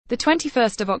The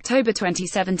 21st of October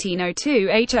 2017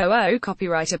 02/00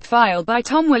 copyright filed by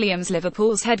Tom Williams.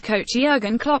 Liverpool's head coach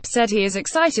Jurgen Klopp said he is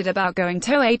excited about going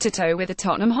toe-to-toe with the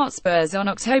Tottenham Hotspurs on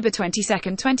October 22,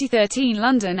 2013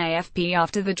 London AFP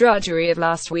after the drudgery of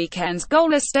last weekend's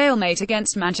goalless stalemate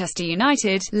against Manchester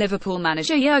United. Liverpool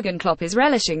manager Jurgen Klopp is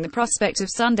relishing the prospect of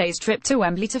Sunday's trip to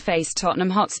Wembley to face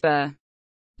Tottenham Hotspur.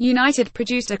 United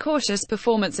produced a cautious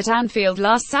performance at Anfield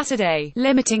last Saturday,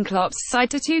 limiting Klopp's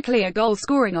side to 2 clear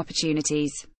goal-scoring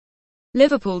opportunities.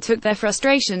 Liverpool took their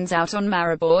frustrations out on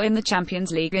Maribor in the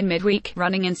Champions League in midweek,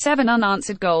 running in 7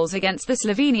 unanswered goals against the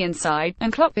Slovenian side,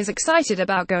 and Klopp is excited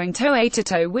about going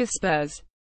toe-to-toe with Spurs.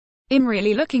 "I'm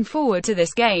really looking forward to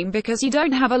this game because you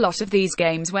don't have a lot of these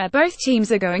games where both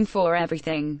teams are going for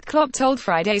everything," Klopp told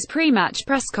Friday's pre-match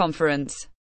press conference.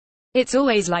 "It's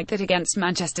always like that against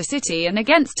Manchester City, and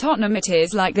against Tottenham it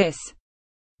is like this.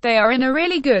 They are in a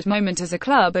really good moment as a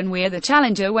club and we're the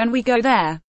challenger when we go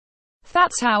there.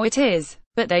 That's how it is.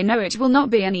 But they know it will not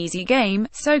be an easy game,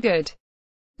 so good.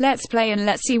 Let's play and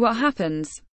let's see what happens."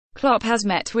 Klopp has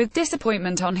met with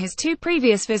disappointment on his 2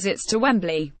 previous visits to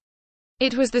Wembley.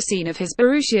 It was the scene of his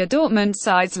Borussia Dortmund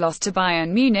side's loss to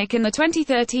Bayern Munich in the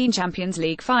 2013 Champions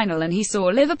League final, and he saw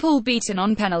Liverpool beaten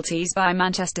on penalties by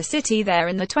Manchester City there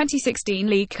in the 2016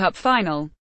 League Cup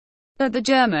final. But the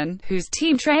German, whose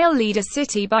team trail leader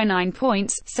City by 9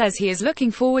 points, says he is looking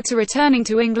forward to returning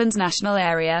to England's national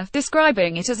area,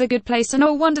 describing it as a good place and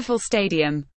a wonderful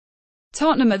stadium.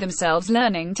 Tottenham are themselves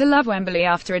learning to love Wembley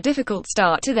after a difficult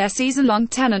start to their season-long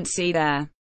tenancy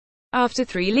there. After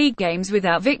 3 league games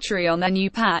without victory on their new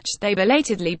patch, they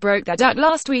belatedly broke their duck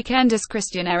last weekend as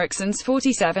Christian Eriksen's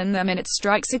 47th-minute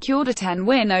strike secured a 10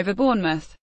 win over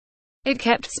Bournemouth. It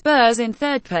kept Spurs in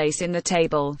 3rd place in the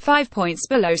table, 5 points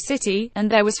below City,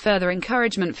 and there was further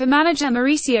encouragement for manager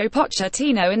Mauricio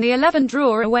Pochettino in the 11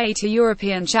 draw away to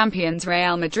European champions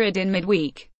Real Madrid in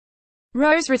midweek.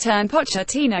 Rose return.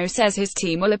 Pochettino says his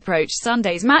team will approach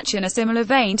Sunday's match in a similar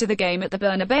vein to the game at the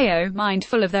Bernabeu,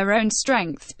 mindful of their own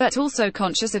strengths, but also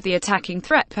conscious of the attacking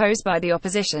threat posed by the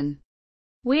opposition.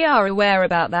 "We are aware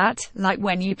about that, like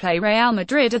when you play Real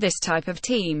Madrid or this type of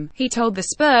team," he told the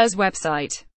Spurs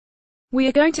website. "We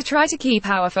are going to try to keep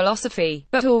our philosophy,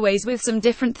 but always with some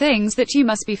different things that you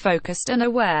must be focused and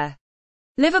aware.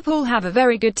 Liverpool have a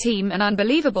very good team and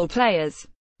unbelievable players.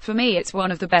 For me it's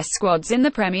one of the best squads in the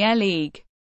Premier League.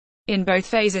 In both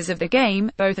phases of the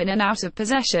game, both in and out of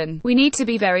possession, we need to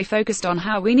be very focused on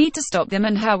how we need to stop them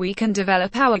and how we can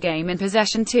develop our game in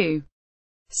possession too."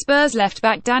 Spurs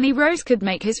left-back Danny Rose could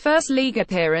make his first league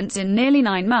appearance in nearly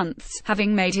 9 months,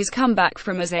 having made his comeback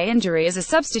from a injury as a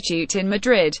substitute in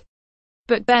Madrid.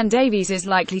 But Ben Davies is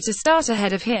likely to start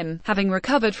ahead of him, having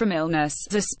recovered from illness.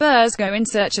 The Spurs go in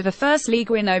search of a first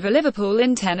league win over Liverpool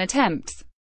in 10 attempts.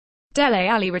 Dele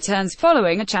Alli returns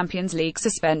following a Champions League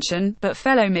suspension, but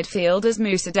fellow midfielders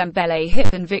Moussa Dembele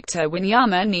hip and Victor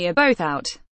Wanyama are both out.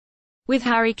 With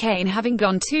Harry Kane having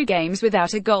gone 2 games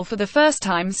without a goal for the first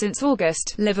time since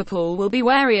August, Liverpool will be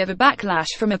wary of a backlash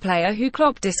from a player who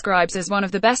Klopp describes as one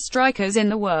of the best strikers in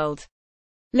the world.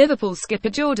 Liverpool skipper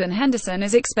Jordan Henderson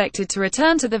is expected to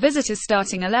return to the visitors'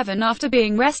 starting 11 after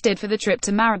being rested for the trip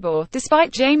to Maribor,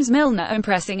 despite James Milner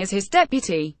impressing as his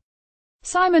deputy.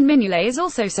 Simon Mignolet is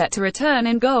also set to return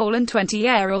in goal, and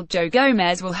 20-year-old Joe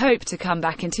Gomez will hope to come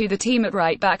back into the team at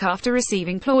right-back after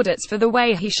receiving plaudits for the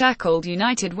way he shackled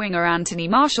United winger Anthony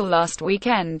Martial last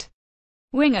weekend.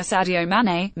 Winger Sadio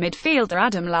Mane, midfielder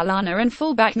Adam Lallana and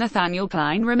fullback Nathaniel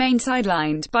Clyne remain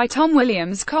sidelined by Tom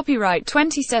Williams. Copyright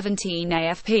 2017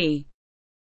 AFP.